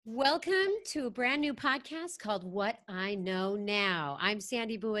Welcome to a brand new podcast called What I Know Now. I'm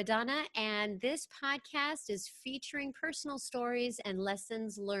Sandy Buadana, and this podcast is featuring personal stories and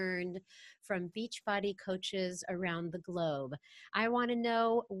lessons learned from Beachbody coaches around the globe. I want to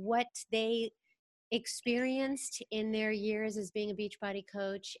know what they experienced in their years as being a Beachbody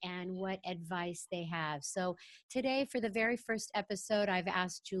coach and what advice they have. So today, for the very first episode, I've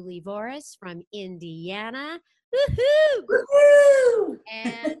asked Julie Voris from Indiana. Woohoo! Woo!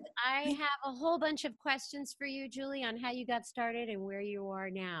 And I have a whole bunch of questions for you, Julie, on how you got started and where you are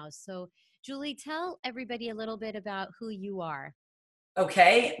now. So, Julie, tell everybody a little bit about who you are.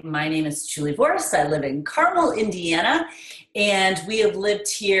 Okay, my name is Julie Voris. I live in Carmel, Indiana, and we have lived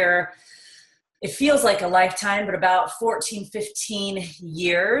here, it feels like a lifetime, but about 14, 15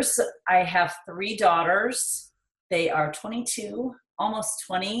 years. I have three daughters. They are 22, almost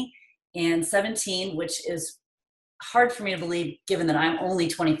 20, and 17, which is hard for me to believe given that I'm only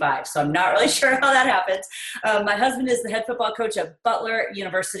 25, so I'm not really sure how that happens. My husband is the head football coach at Butler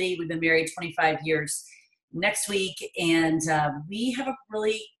University. We've been married 25 years next week, and we have a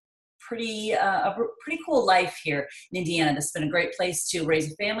pretty cool life here in Indiana. This has been a great place to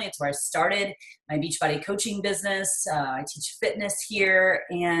raise a family. It's where I started my Beachbody coaching business. I teach fitness here,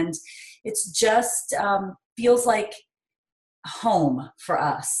 and it's just feels like home for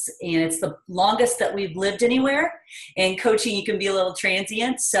us, and it's the longest that we've lived anywhere. And coaching, you can be a little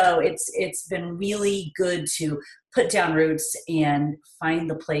transient, so it's been really good to put down roots and find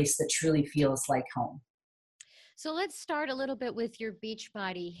the place that truly feels like home. So, let's start a little bit with your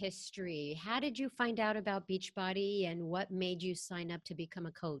Beachbody history. How did you find out about Beachbody and what made you sign up to become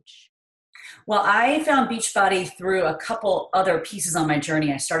a coach? Well, I found Beachbody through a couple other pieces on my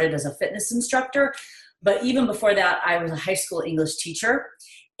journey. I started as a fitness instructor, but even before that, I was a high school English teacher.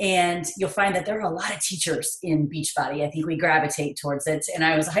 And you'll find that there are a lot of teachers in Beachbody. I think we gravitate towards it. And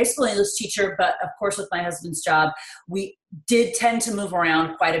I was a high school English teacher, but of course, with my husband's job, we did tend to move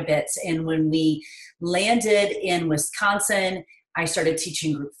around quite a bit. And when we landed in Wisconsin, I started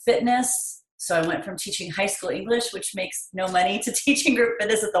teaching group fitness. So I went from teaching high school English, which makes no money, to teaching group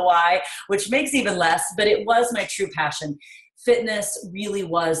fitness at the Y, which makes even less, but it was my true passion. Fitness really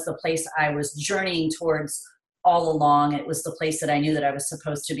was the place I was journeying towards all along. It was the place that I knew that I was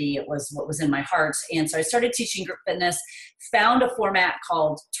supposed to be. It was what was in my heart. And so I started teaching group fitness, found a format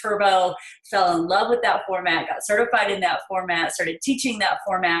called Turbo, fell in love with that format, got certified in that format, started teaching that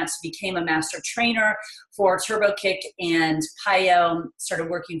format, became a master trainer for Turbo Kick and PiYo, started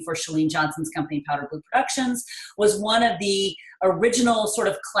working for Chalene Johnson's company, Powder Blue Productions, was one of the original sort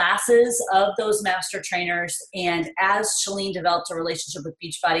of classes of those master trainers. And as Chalene developed a relationship with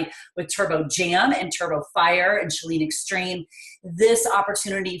Beachbody, with Turbo Jam and Turbo Fire and Chalene Extreme, this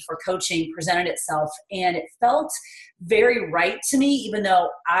opportunity for coaching presented itself. And it felt very right to me, even though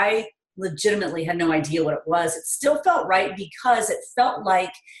I legitimately had no idea what it was. It still felt right because it felt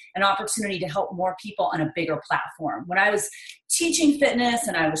like an opportunity to help more people on a bigger platform. When I was teaching fitness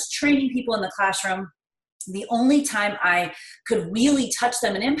and I was training people in the classroom, the only time I could really touch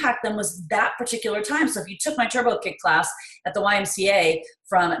them and impact them was that particular time. So if you took my Turbo Kick class at the YMCA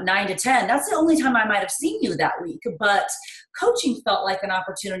from 9 to 10, that's the only time I might have seen you that week. But coaching felt like an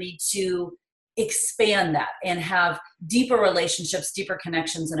opportunity to expand that and have deeper relationships, deeper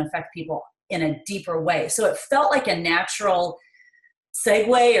connections, and affect people in a deeper way. So it felt like a natural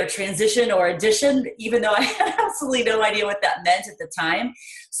segue or transition or addition, even though I had absolutely no idea what that meant at the time.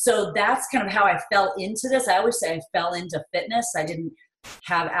 So that's kind of how I fell into this. I always say I fell into fitness. I didn't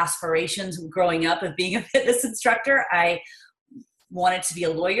have aspirations growing up of being a fitness instructor. I wanted to be a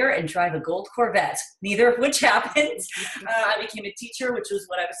lawyer and drive a gold Corvette, neither of which happened. I became a teacher, which was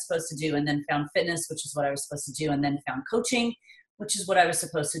what I was supposed to do, and then found fitness, which is what I was supposed to do, and then found coaching, which is what I was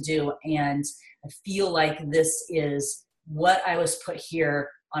supposed to do. And I feel like this is what I was put here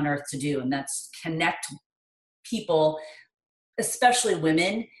on earth to do, and that's connect people, especially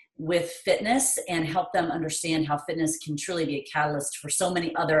women, with fitness and help them understand how fitness can truly be a catalyst for so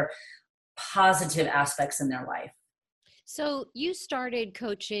many other positive aspects in their life. So you started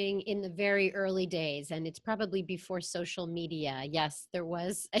coaching in the very early days, and it's probably before social media. Yes, there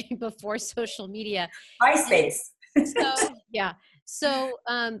was a before social media. MySpace. So, yeah. So,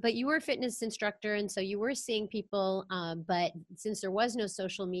 but you were a fitness instructor, and so you were seeing people, but since there was no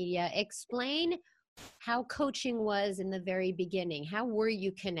social media, explain how coaching was in the very beginning. How were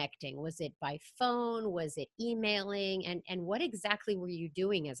you connecting? Was it by phone? Was it emailing? And what exactly were you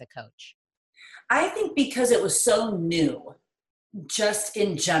doing as a coach? I think because it was so new, just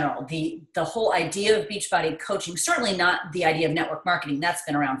in general, the whole idea of Beachbody coaching, certainly not the idea of network marketing, that's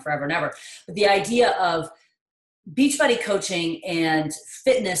been around forever and ever, but the idea of Beachbody coaching and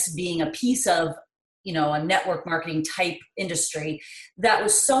fitness being a piece of, a network marketing type industry that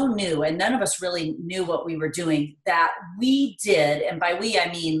was so new, and none of us really knew what we were doing, that we did, and by we,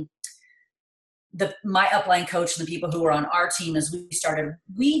 I mean my upline coach and the people who were on our team as we started,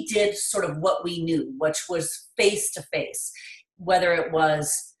 we did sort of what we knew, which was face to face, whether it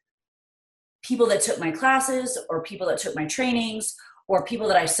was people that took my classes or people that took my trainings or people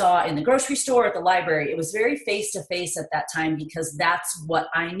that I saw in the grocery store, at the library. It was very face to face at that time because that's what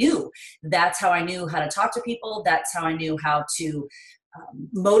I knew. That's how I knew how to talk to people. That's how I knew how to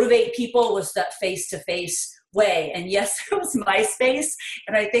motivate people, was that face to face way. And yes, there was MySpace,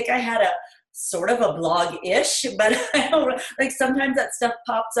 and I think I had a sort of a blog-ish, but I don't, like, sometimes that stuff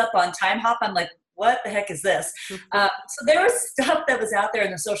pops up on Time Hop. I'm like, what the heck is this? So there was stuff that was out there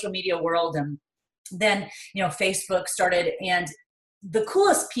in the social media world, and then, Facebook started. And the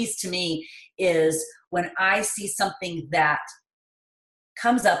coolest piece to me is when I see something that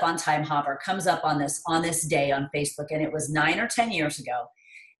comes up on Time Hop or comes up on this day on Facebook, and it was 9 or 10 years ago,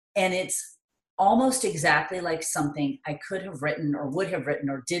 and it's almost exactly like something I could have written or would have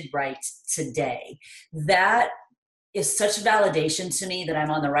written or did write today. That is such validation to me that I'm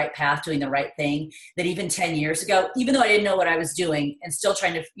on the right path, doing the right thing, that even 10 years ago, even though I didn't know what I was doing and still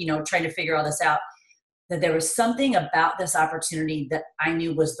trying to figure all this out, that there was something about this opportunity that I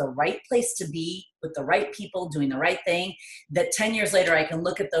knew was the right place to be, with the right people doing the right thing, that 10 years later I can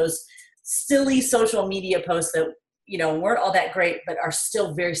look at those silly social media posts that, weren't all that great, but are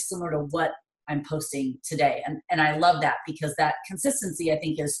still very similar to what I'm posting today. And I love that, because that consistency, I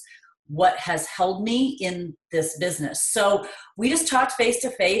think, is what has held me in this business. So we just talked face to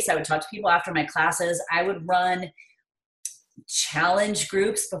face. I would talk to people after my classes. I would run challenge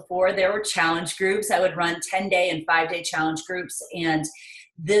groups before there were challenge groups. I would run 10-day and 5-day challenge groups. And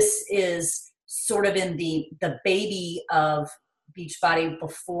this is sort of in the baby of Beachbody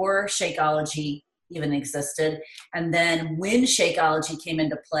before Shakeology even existed. And then when Shakeology came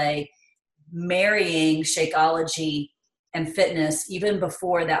into play, marrying Shakeology and fitness, even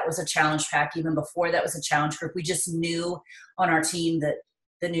before that was a challenge pack, even before that was a challenge group, we just knew on our team that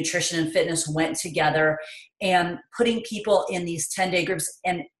the nutrition and fitness went together, and putting people in these 10-day groups,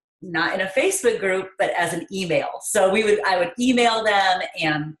 and not in a Facebook group, but as an email. So I would email them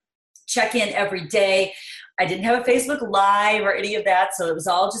and check in every day. I didn't have a Facebook Live or any of that. So it was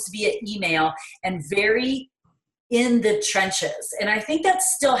all just via email and very in the trenches. And I think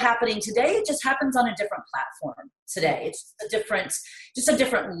that's still happening today. It just happens on a different platform today. It's just a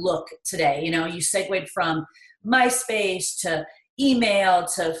different look today. You segued from MySpace to email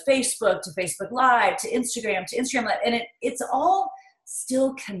to Facebook Live to Instagram Live, and it's all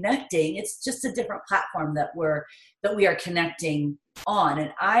still connecting. It's just a different platform that we are connecting on.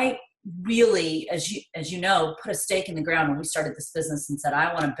 And I really, as you know, put a stake in the ground when we started this business and said,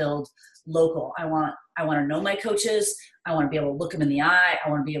 I want to build local. I want to know my coaches. I want to be able to look them in the eye. I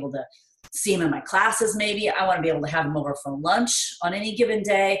want to be able to see them in my classes. Maybe I want to be able to have them over for lunch on any given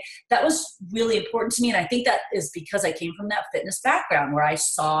day. That was really important to me. And I think that is because I came from that fitness background where I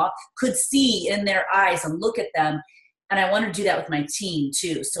could see in their eyes and look at them. And I want to do that with my team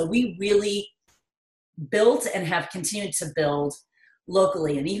too. So we really built and have continued to build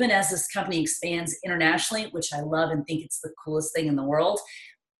locally. And even as this company expands internationally, which I love and think it's the coolest thing in the world,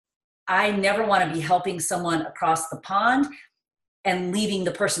 I never want to be helping someone across the pond and leaving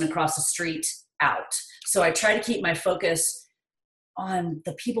the person across the street out. So I try to keep my focus on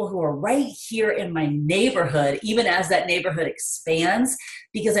the people who are right here in my neighborhood, even as that neighborhood expands,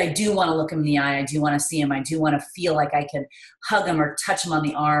 because I do want to look them in the eye. I do want to see them. I do want to feel like I can hug them or touch them on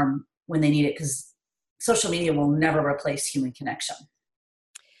the arm when they need it, because social media will never replace human connection.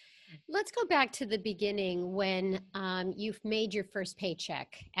 Let's go back to the beginning when you've made your first paycheck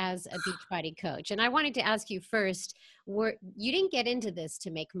as a Beachbody coach. And I wanted to ask you first, you didn't get into this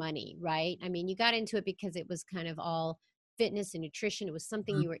to make money, right? I mean, you got into it because it was kind of all fitness and nutrition. It was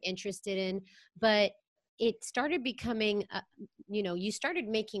something you were interested in, but it started becoming, you started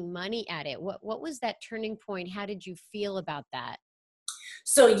making money at it. What was that turning point? How did you feel about that?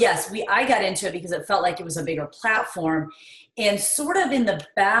 So yes, I got into it because it felt like it was a bigger platform, and sort of in the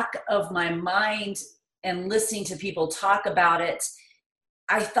back of my mind and listening to people talk about it,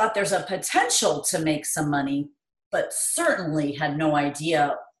 I thought there's a potential to make some money, but certainly had no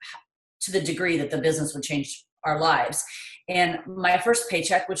idea to the degree that the business would change our lives. And my first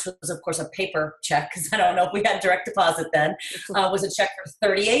paycheck, which was of course a paper check, because I don't know if we had direct deposit then, was a check for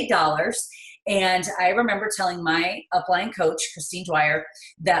 $38. And I remember telling my upline coach, Christine Dwyer,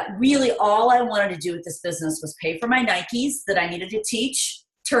 that really all I wanted to do with this business was pay for my Nikes that I needed to teach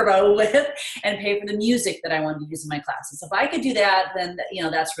turbo with and pay for the music that I wanted to use in my classes. If I could do that, then,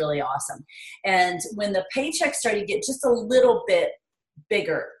 that's really awesome. And when the paycheck started to get just a little bit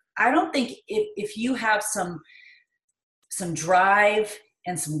bigger, I don't think if you have some drive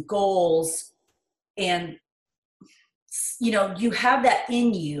and some goals and, you have that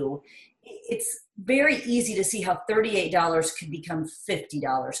in you, it's very easy to see how $38 could become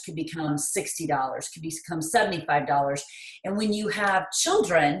 $50, could become $60, could become $75. And when you have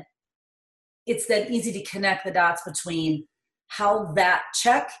children, it's then easy to connect the dots between how that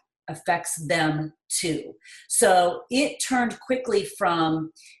check affects them too. So it turned quickly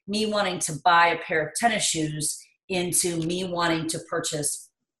from me wanting to buy a pair of tennis shoes into me wanting to purchase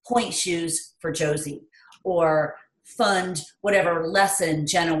point shoes for Josie, or fund whatever lesson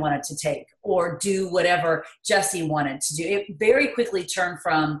Jenna wanted to take, or do whatever Jesse wanted to do. It very quickly turned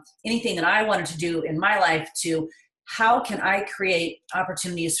from anything that I wanted to do in my life to how can I create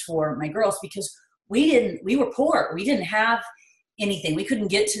opportunities for my girls, because we were poor. We didn't have anything. We couldn't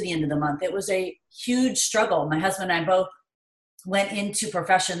get to the end of the month. It was a huge struggle. My husband and I both went into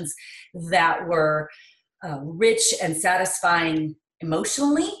professions that were rich and satisfying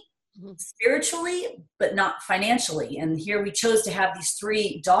emotionally, spiritually, but not financially. And here we chose to have these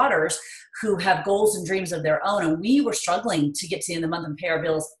 3 daughters who have goals and dreams of their own. And we were struggling to get to the end of the month and pay our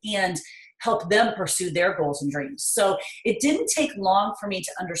bills and help them pursue their goals and dreams. So it didn't take long for me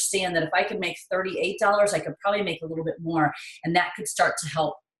to understand that if I could make $38, I could probably make a little bit more, and that could start to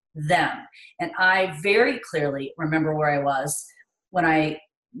help them. And I very clearly remember where I was when I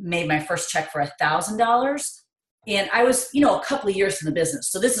made my first check for $1,000. And I was, a couple of years in the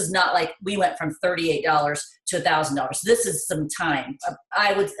business. So this is not like we went from $38 to $1,000. This is some time.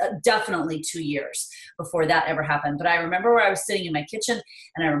 I would definitely 2 years before that ever happened. But I remember where I was sitting in my kitchen,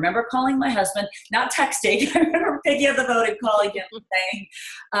 and I remember calling my husband, not texting. I remember picking up the phone and calling him and saying,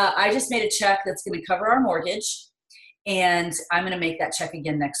 I just made a check that's going to cover our mortgage, and I'm going to make that check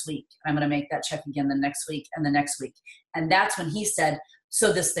again next week. I'm going to make that check again the next week and the next week. And that's when he said,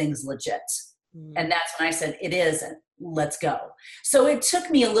 so this thing's legit. And that's when I said, it is, and let's go. So it took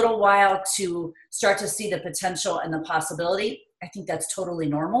me a little while to start to see the potential and the possibility. I think that's totally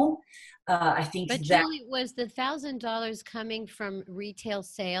normal. I think but that— Julie, was the $1,000 coming from retail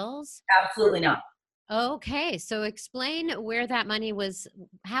sales? Absolutely not. Okay. So explain where that money was.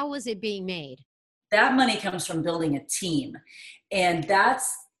 How was it being made? That money comes from building a team. And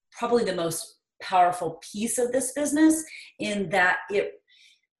that's probably the most powerful piece of this business, in that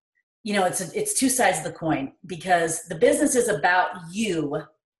it's 2 sides of the coin, because the business is about you,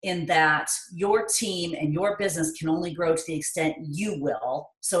 in that your team and your business can only grow to the extent you will.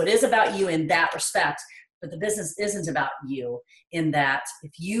 So it is about you in that respect, but the business isn't about you, in that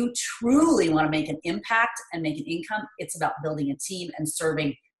if you truly want to make an impact and make an income, it's about building a team and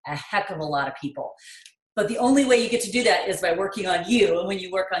serving a heck of a lot of people. But the only way you get to do that is by working on you. And when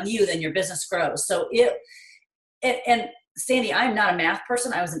you work on you, then your business grows. So and Sandy, I'm not a math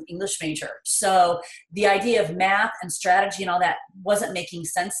person. I was an English major. So the idea of math and strategy and all that wasn't making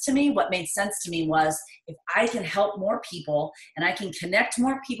sense to me. What made sense to me was, if I can help more people and I can connect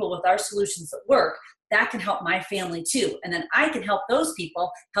more people with our solutions at work, that can help my family too. And then I can help those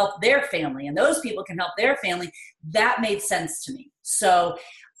people help their family, and those people can help their family. That made sense to me. So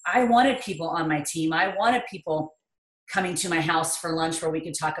I wanted people on my team. I wanted people coming to my house for lunch where we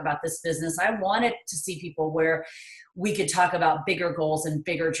could talk about this business. I wanted to see people where we could talk about bigger goals and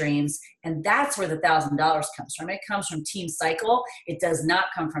bigger dreams. And that's where the $1,000 comes from. It comes from Team Cycle. It does not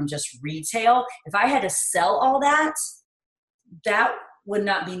come from just retail. If I had to sell all that, that would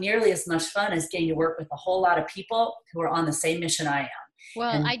not be nearly as much fun as getting to work with a whole lot of people who are on the same mission I am.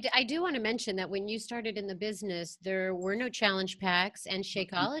 Well, I do want to mention that when you started in the business, there were no challenge packs, and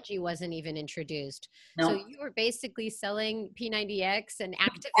Shakeology wasn't even introduced. No. So you were basically selling P90X and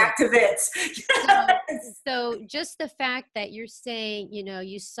Activits. So just the fact that you're saying,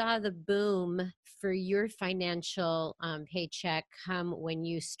 you saw the boom for your financial paycheck come when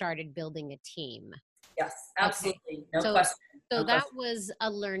you started building a team. Yes, absolutely. Okay. No question. So no that question. was a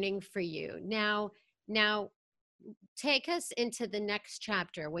learning for you. Now, take us into the next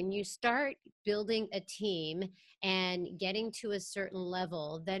chapter. When you start building a team and getting to a certain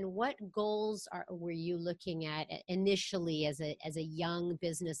level, then what goals were you looking at initially as a young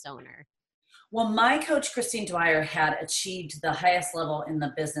business owner? Well, my coach, Christine Dwyer, had achieved the highest level in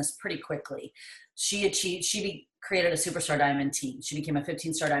the business pretty quickly. She created a Superstar Diamond team. She became a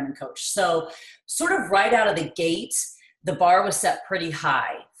 15-star Diamond coach. So sort of right out of the gate, the bar was set pretty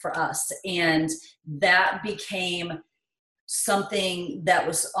high for us. And that became something that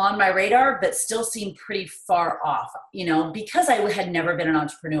was on my radar, but still seemed pretty far off, because I had never been an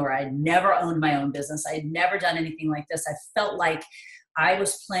entrepreneur. I had never owned my own business. I had never done anything like this. I felt like I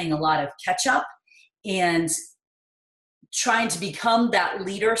was playing a lot of catch up and trying to become that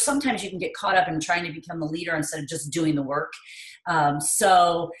leader. Sometimes you can get caught up in trying to become the leader instead of just doing the work.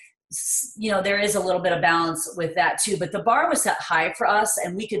 There is a little bit of balance with that too, but the bar was set high for us,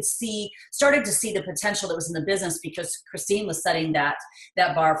 and we started to see the potential that was in the business because Christine was setting that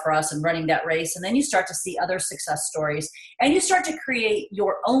bar for us and running that race. And then you start to see other success stories, and you start to create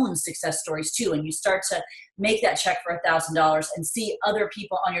your own success stories too. And you start to make that check for $1,000 and see other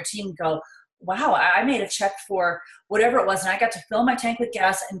people on your team go, wow, I made a check for whatever it was, and I got to fill my tank with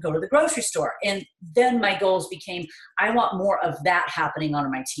gas and go to the grocery store. And then my goals became, I want more of that happening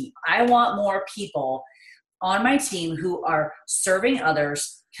on my team. I want more people on my team who are serving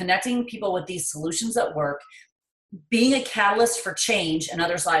others, connecting people with these solutions at work, being a catalyst for change in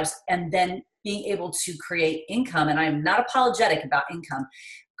others' lives, and then being able to create income. And I'm not apologetic about income.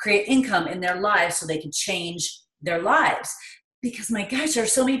 Create income in their lives so they can change their lives. Because my gosh, there are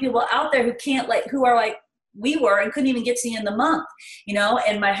so many people out there who are like we were and couldn't even get to the end of the month,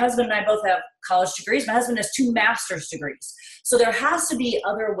 and my husband and I both have college degrees. My husband has 2 master's degrees. So there has to be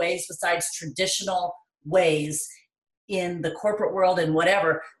other ways besides traditional ways in the corporate world and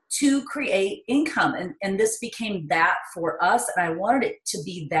whatever to create income. And this became that for us. And I wanted it to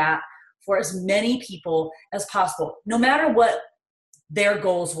be that for as many people as possible, no matter what their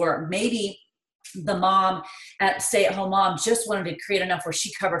goals were. Maybe the mom stay-at-home mom just wanted to create enough where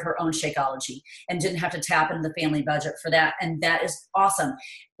she covered her own Shakeology and didn't have to tap into the family budget for that. And that is awesome.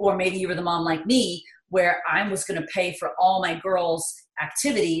 Or maybe you were the mom like me, where I was going to pay for all my girls'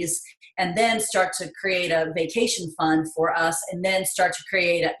 activities and then start to create a vacation fund for us, and then start to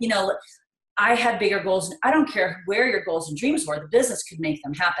create I had bigger goals. I don't care where your goals and dreams were, the business could make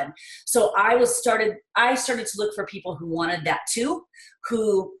them happen. So I started to look for people who wanted that too,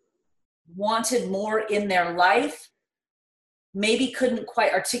 who wanted more in their life, maybe couldn't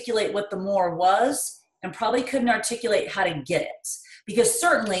quite articulate what the more was, and probably couldn't articulate how to get it. Because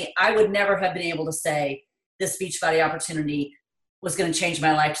certainly I would never have been able to say this Beachbody opportunity was going to change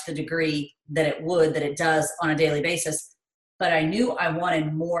my life to the degree that it does on a daily basis. But I knew I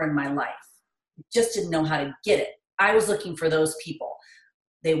wanted more in my life. Just didn't know how to get it. I was looking for those people.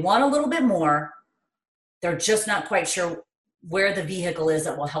 They want a little bit more. They're just not quite sure where the vehicle is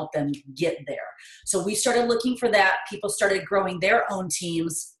that will help them get there. So we started looking for that. People started growing their own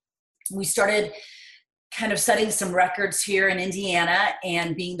teams. We started kind of setting some records here in Indiana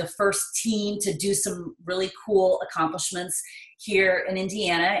and being the first team to do some really cool accomplishments here in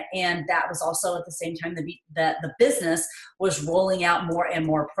Indiana. And that was also at the same time that the business was rolling out more and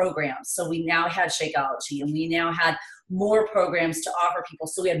more programs. So we now had Shakeology, and we now had more programs to offer people.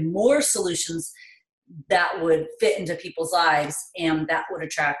 So we had more solutions that would fit into people's lives and that would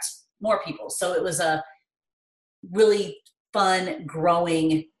attract more people. So it was a really fun,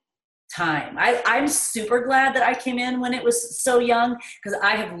 growing time. I'm super glad that I came in when it was so young, because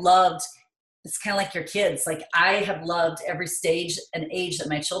I have loved, it's kind of like your kids. Like I have loved every stage and age that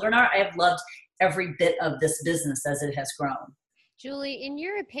my children are. I have loved every bit of this business as it has grown. Julie, in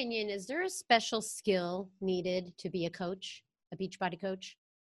your opinion, is there a special skill needed to be a coach, a Beachbody coach?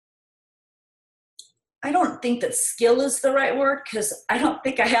 I don't think that skill is the right word, because I don't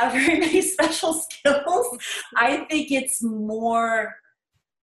think I have very many special skills. I think it's more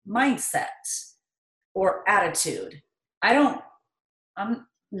mindset or attitude. I'm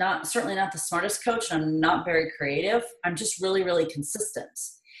certainly not the smartest coach. I'm not very creative. I'm just really, really consistent.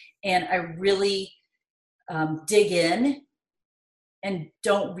 And I really dig in and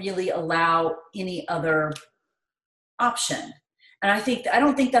don't really allow any other option. And I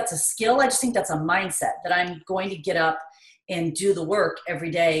don't think that's a skill. I just think that's a mindset, that I'm going to get up and do the work every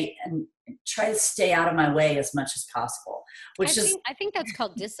day and try to stay out of my way as much as possible. I think that's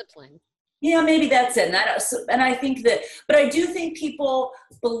called discipline. Yeah, maybe that's it. And I think that, but I do think people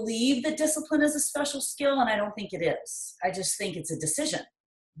believe that discipline is a special skill, and I don't think it is. I just think it's a decision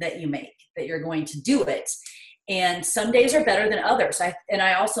that you make, that you're going to do it. And some days are better than others.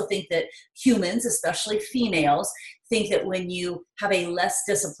 I also think that humans, especially females, think that when you have a less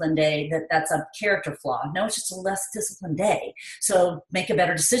disciplined day, that's a character flaw. No, it's just a less disciplined day. So make a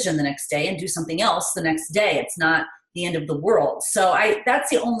better decision the next day and do something else the next day. It's not the end of the world. So that's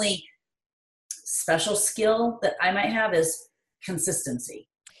the only special skill that I might have, is consistency.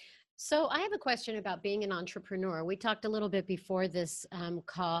 So I have a question about being an entrepreneur. We talked a little bit before this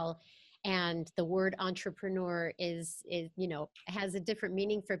call, and the word entrepreneur is, has a different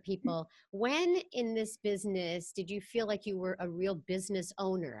meaning for people. When in this business did you feel like you were a real business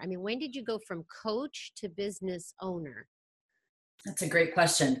owner? I mean, when did you go from coach to business owner? That's a great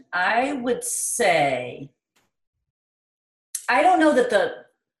question. I would say, I don't know that the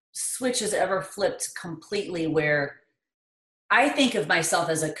switch has ever flipped completely where I think of myself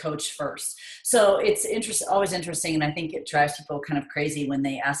as a coach first. So it's always interesting. And I think it drives people kind of crazy when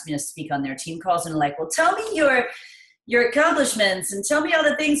they ask me to speak on their team calls and like, well, tell me your accomplishments and tell me all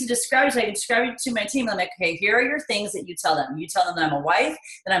the things you described so I can describe it to my team. And I'm like, okay, here are your things that you tell them. You tell them that I'm a wife,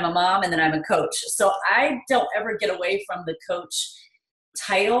 that I'm a mom, and that I'm a coach. So I don't ever get away from the coach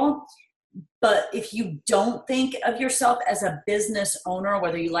title. But if you don't think of yourself as a business owner,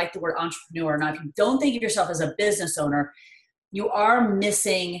 whether you like the word entrepreneur or not, if you don't think of yourself as a business owner, you are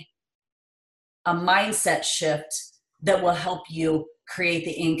missing a mindset shift that will help you create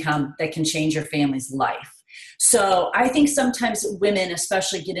the income that can change your family's life. So I think sometimes women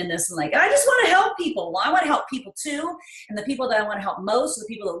especially get in this and like, I just want to help people. Well, I want to help people too. And the people that I want to help most are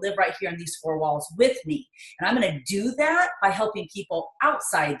the people that live right here in these four walls with me. And I'm going to do that by helping people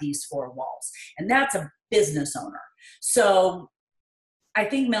outside these four walls. And that's a business owner. So I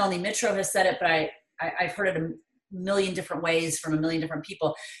think Melanie Mitro has said it, but I've heard it a million different ways from a million different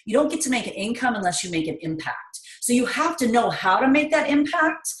people. You don't get to make an income unless you make an impact. So you have to know how to make that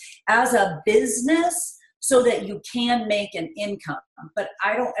impact as a business so that you can make an income. But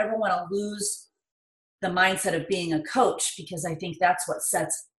I don't ever want to lose the mindset of being a coach, because I think that's what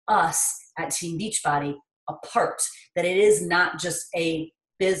sets us at Team Beachbody apart, that it is not just a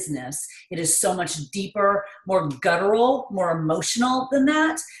business. It is so much deeper, more guttural, more emotional than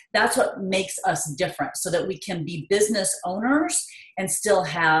that. That's what makes us different, so that we can be business owners and still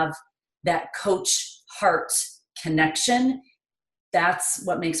have that coach heart connection. That's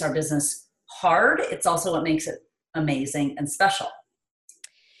what makes our business hard. It's also what makes it amazing and special.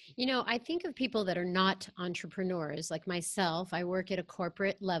 I think of people that are not entrepreneurs like myself. I work at a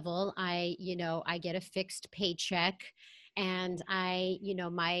corporate level. I get a fixed paycheck, and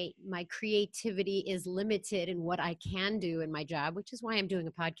my creativity is limited in what I can do in my job, which is why I'm doing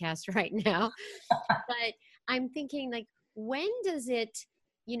a podcast right now. But I'm thinking, like, when does it,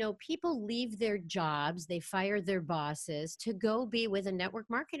 people leave their jobs, they fire their bosses to go be with a network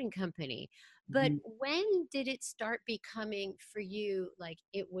marketing company. But when did it start becoming for you like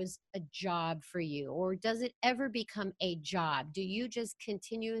it was a job for you? Or does it ever become a job? Do you just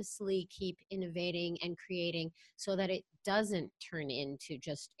continuously keep innovating and creating so that it doesn't turn into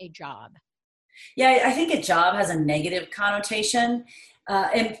just a job? Yeah, I think a job has a negative connotation.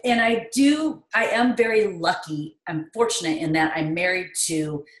 And I am very lucky. I'm fortunate in that I'm married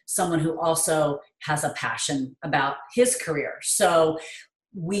to someone who also has a passion about his career. So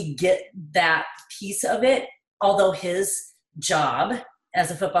we get that piece of it, although his job as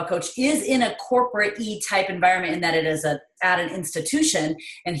a football coach is in a corporate-y type environment, in that it is at an institution,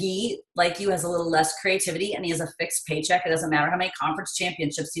 and he, like you, has a little less creativity, and he has a fixed paycheck. It doesn't matter how many conference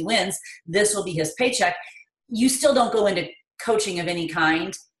championships he wins, this will be his paycheck. You still don't go into coaching of any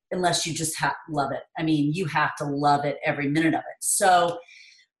kind unless you just love it. I mean, you have to love it every minute of it. So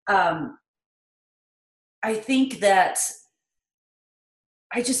I think that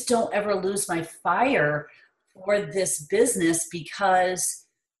I just don't ever lose my fire for this business, because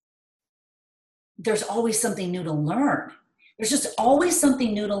there's always something new to learn. There's just always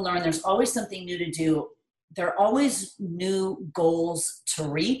something new to learn. There's always something new to do. There are always new goals to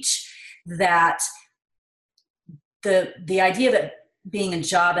reach, that the idea of it being a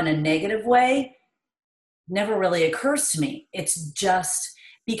job in a negative way never really occurs to me. It's just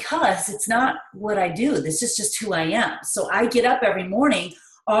because it's not what I do. This is just who I am. So I get up every morning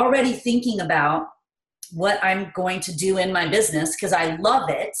already thinking about what I'm going to do in my business because I love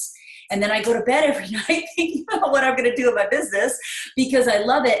it. And then I go to bed every night thinking about what I'm going to do in my business because I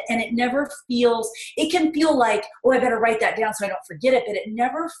love it. And it can feel like, oh, I better write that down so I don't forget it. But it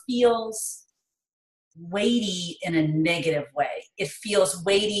never feels weighty in a negative way. It feels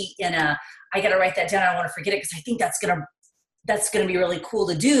weighty in I got to write that down. I don't want to forget it because I think that's going to be really cool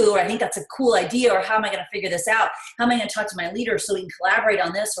to do. Or I think that's a cool idea. Or how am I going to figure this out? How am I going to talk to my leader so we can collaborate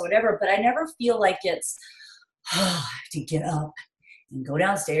on this or whatever? But I never feel like it's, I have to get up and go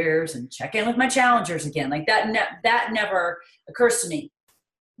downstairs and check in with my challengers again. Like that never occurs to me.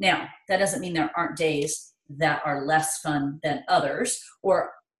 Now, that doesn't mean there aren't days that are less fun than others,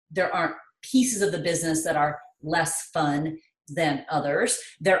 or there aren't pieces of the business that are less fun than others.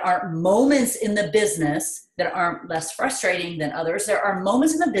 There are moments in the business that aren't less frustrating than others. There are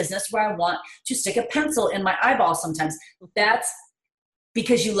moments in the business where I want to stick a pencil in my eyeball sometimes. That's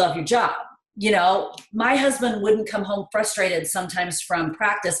because you love your job. You know, my husband wouldn't come home frustrated sometimes from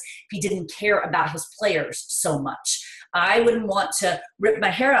practice if he didn't care about his players so much. I wouldn't want to rip my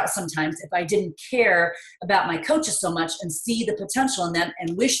hair out sometimes if I didn't care about my coaches so much and see the potential in them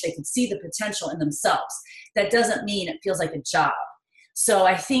and wish they could see the potential in themselves. That doesn't mean it feels like a job. So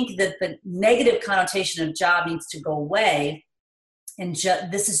I think that the negative connotation of job needs to go away, and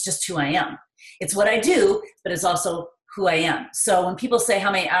this is just who I am. It's what I do, but it's also who I am. So when people say,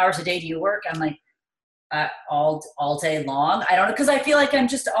 how many hours a day do you work? I'm like, all day long. I don't know, because I feel like I'm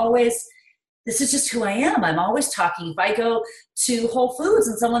just always, this is just who I am. I'm always talking. If I go to Whole Foods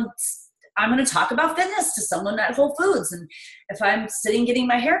and I'm going to talk about fitness to someone at Whole Foods. And if I'm sitting getting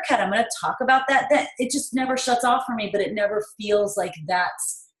my hair cut, I'm going to talk about that. It just never shuts off for me, but it never feels like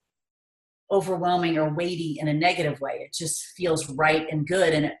that's overwhelming or weighty in a negative way. It just feels right and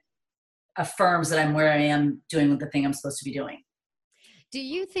good. And it affirms that I'm where I am doing the thing I'm supposed to be doing. Do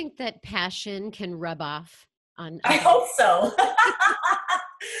you think that passion can rub off on? I hope so.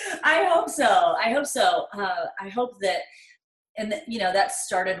 I hope so. I hope so. I hope that, and that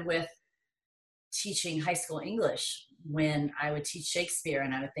started with teaching high school English, when I would teach Shakespeare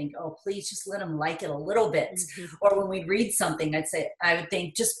and I would think, oh, please just let them like it a little bit. Mm-hmm. Or when we'd read something, I would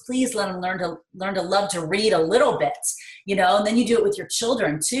think, just please let them learn to love to read a little bit, and then you do it with your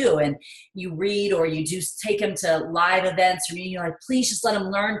children too. And you read, or you just take them to live events, or you're like, please just let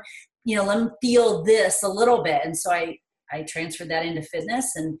them learn, let them feel this a little bit. And so I transferred that into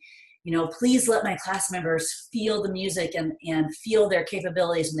fitness, and, please let my class members feel the music and feel their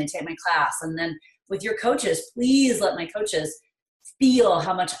capabilities when they take my class. And then with your coaches, please let my coaches feel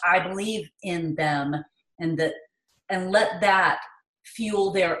how much I believe in them, and let that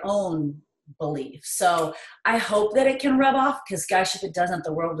fuel their own belief. So I hope that it can rub off, because gosh, if it doesn't,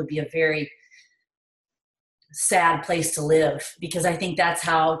 the world would be a very sad place to live, because I think that's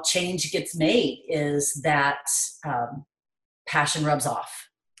how change gets made, is that passion rubs off.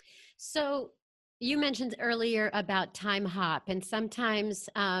 So you mentioned earlier about time hop, and sometimes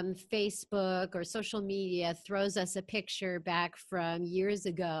Facebook or social media throws us a picture back from years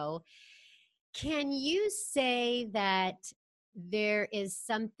ago. Can you say that there is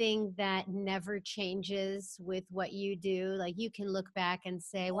something that never changes with what you do? Like, you can look back and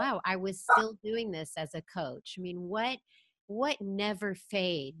say, wow, I was still doing this as a coach. I mean, what never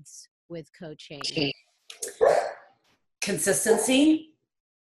fades with coaching? Consistency,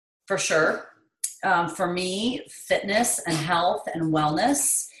 for sure. For me, fitness and health and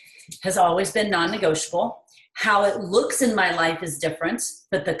wellness has always been non-negotiable. How it looks in my life is different,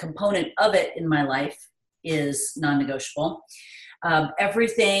 but the component of it in my life is non-negotiable.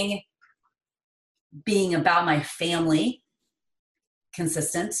 Everything being about my family,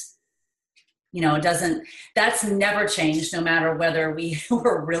 consistent. That's never changed, no matter whether we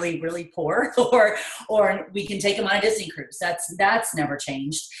were really, really poor or we can take them on a Disney cruise. That's never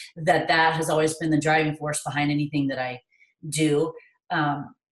changed. That has always been the driving force behind anything that I do. And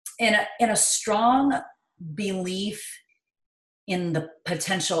a strong belief in the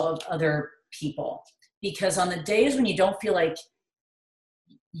potential of other people, because on the days when you don't feel like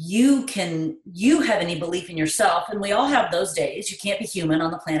you have any belief in yourself, and we all have those days. You can't be human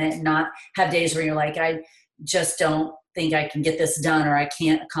on the planet and not have days where you're like, I just don't think I can get this done, or I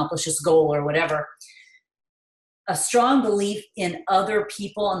can't accomplish this goal, or whatever. A strong belief in other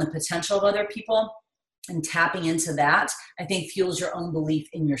people and the potential of other people, and tapping into that, I think fuels your own belief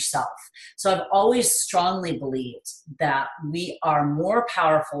in yourself. So I've always strongly believed that we are more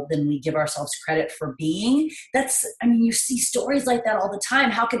powerful than we give ourselves credit for being. You see stories like that all the time.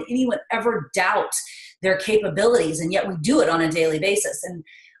 How can anyone ever doubt their capabilities? And yet we do it on a daily basis. And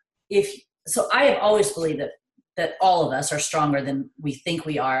so I have always believed that all of us are stronger than we think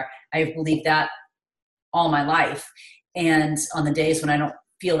we are. I've believed that all my life. And on the days when I don't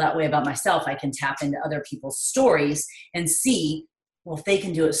feel that way about myself, I can tap into other people's stories and see, well, if they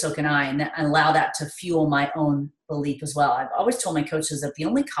can do it, so can I, and allow that to fuel my own belief as well. I've always told my coaches that the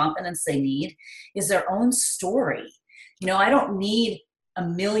only confidence they need is their own story. I don't need a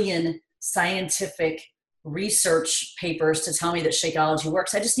million scientific research papers to tell me that Shakeology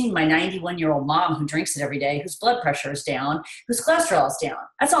works. I just need my 91-year-old mom who drinks it every day, whose blood pressure is down, whose cholesterol is down.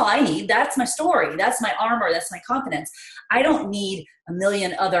 That's all I need. That's my story. That's my armor. That's my confidence. I don't need a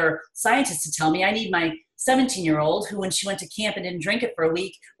million other scientists to tell me. I need my 17-year-old who, when she went to camp and didn't drink it for a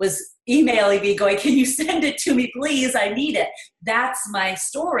week, was emailing me going, can you send it to me, please? I need it. That's my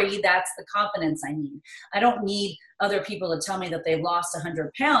story. That's the confidence I need. I don't need other people to tell me that they've lost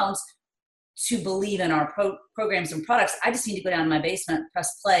 100 pounds to believe in our programs and products. I just need to go down to my basement,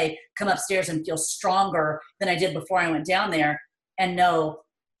 press play, come upstairs, and feel stronger than I did before I went down there. and know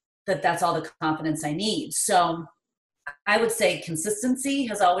that that's all the confidence I need. So I would say consistency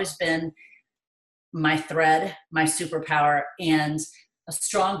has always been my thread, my superpower, and a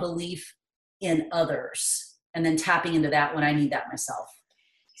strong belief in others, and then tapping into that when I need that myself.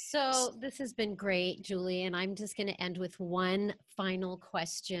 So this has been great, Julie, and I'm just going to end with one final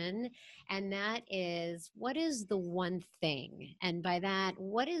question, and that is, what is the one thing? And by that,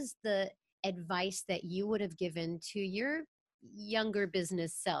 what is the advice that you would have given to your younger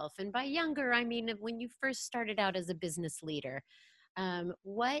business self? And by younger, I mean when you first started out as a business leader.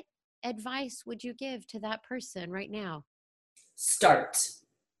 What advice would you give to that person right now? Start,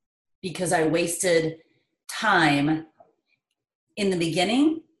 because I wasted time in the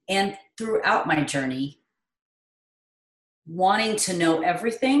beginning and throughout my journey wanting to know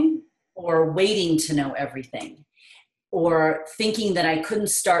everything, or waiting to know everything, or thinking that I couldn't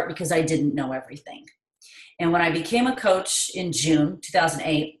start because I didn't know everything. And when I became a coach in June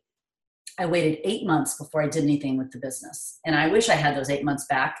 2008, I waited 8 months before I did anything with the business. And I wish I had those 8 months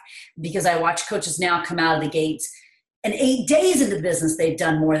back, because I watch coaches now come out of the gates, and 8 days into business, they've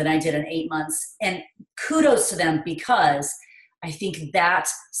done more than I did in 8 months. And kudos to them, because I think that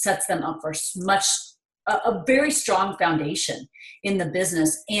sets them up for a very strong foundation in the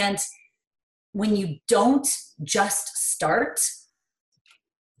business. And when you don't just start,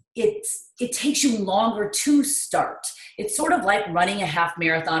 it takes you longer to start. It's sort of like running a half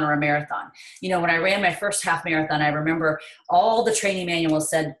marathon or a marathon. When I ran my first half marathon, I remember all the training manuals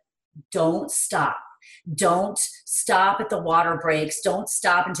said, don't stop. Don't stop at the water breaks. Don't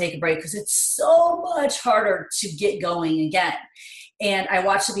stop and take a break, because it's so much harder to get going again. And I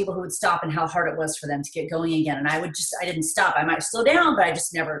watched the people who would stop and how hard it was for them to get going again. And I didn't stop. I might slow down, but I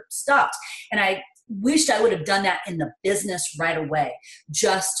just never stopped. And I wished I would have done that in the business right away.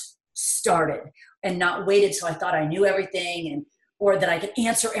 Just started and not waited till I thought I knew everything, or that I could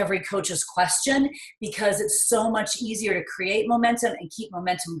answer every coach's question, because it's so much easier to create momentum and keep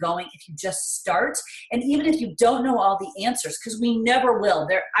momentum going if you just start. And even if you don't know all the answers, because we never will.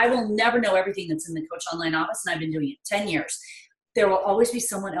 I will never know everything that's in the Coach Online office, and I've been doing it 10 years. There will always be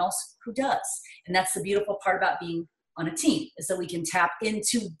someone else who does. And that's the beautiful part about being on a team, is that we can tap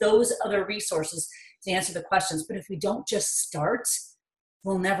into those other resources to answer the questions. But if we don't just start,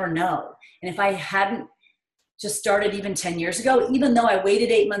 we'll never know. And if I hadn't just started even 10 years ago, even though I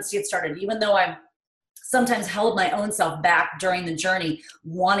waited 8 months to get started, even though I sometimes held my own self back during the journey,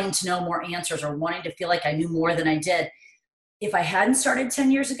 wanting to know more answers or wanting to feel like I knew more than I did, if I hadn't started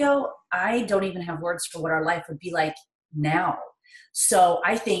 10 years ago, I don't even have words for what our life would be like now. So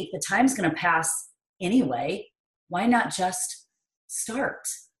I think the time's going to pass anyway. Why not just start?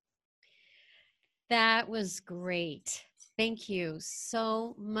 That was great. Thank you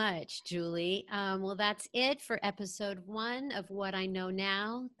so much, Julie. Well, that's it for episode 1 of What I Know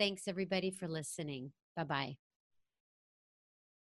Now. Thanks, everybody, for listening. Bye-bye.